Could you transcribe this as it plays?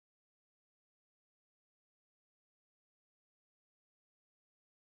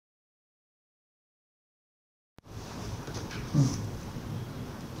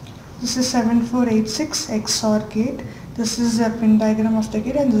This is 7486 XOR gate. This is a pin diagram of the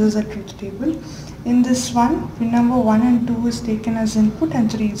gate and this is a truth table. In this one, pin number 1 and 2 is taken as input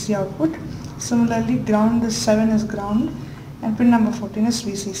and 3 is the output. Similarly, ground, this 7 is ground and pin number 14 is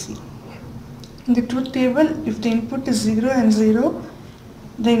VCC. In the truth table, if the input is 0 and 0,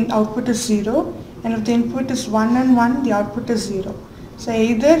 the output is 0, and if the input is 1 and 1, the output is 0. So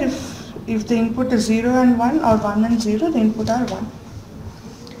either if the input is 0 and 1 or 1 and 0, the input are 1.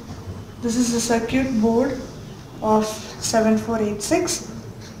 This is the circuit board of 7486.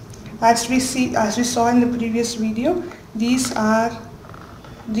 As we saw in the previous video, these are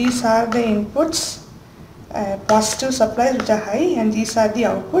the inputs, positive supplies which are high, and these are the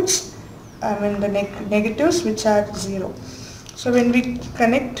outputs, the negatives which are 0. So when we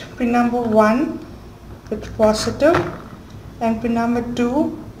connect pin number 1 with positive and pin number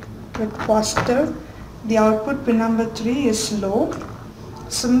 2 with positive, the output pin number 3 is low.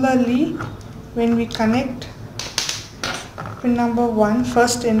 Similarly, when we connect pin number 1,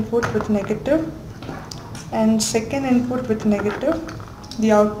 first input with negative and second input with negative,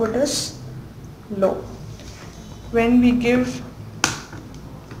 the output is low. When we give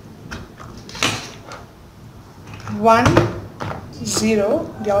 1,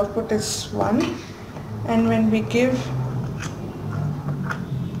 0, the output is 1, and when we give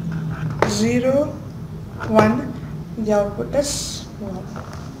 0, 1, the output is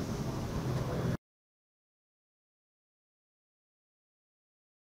 1.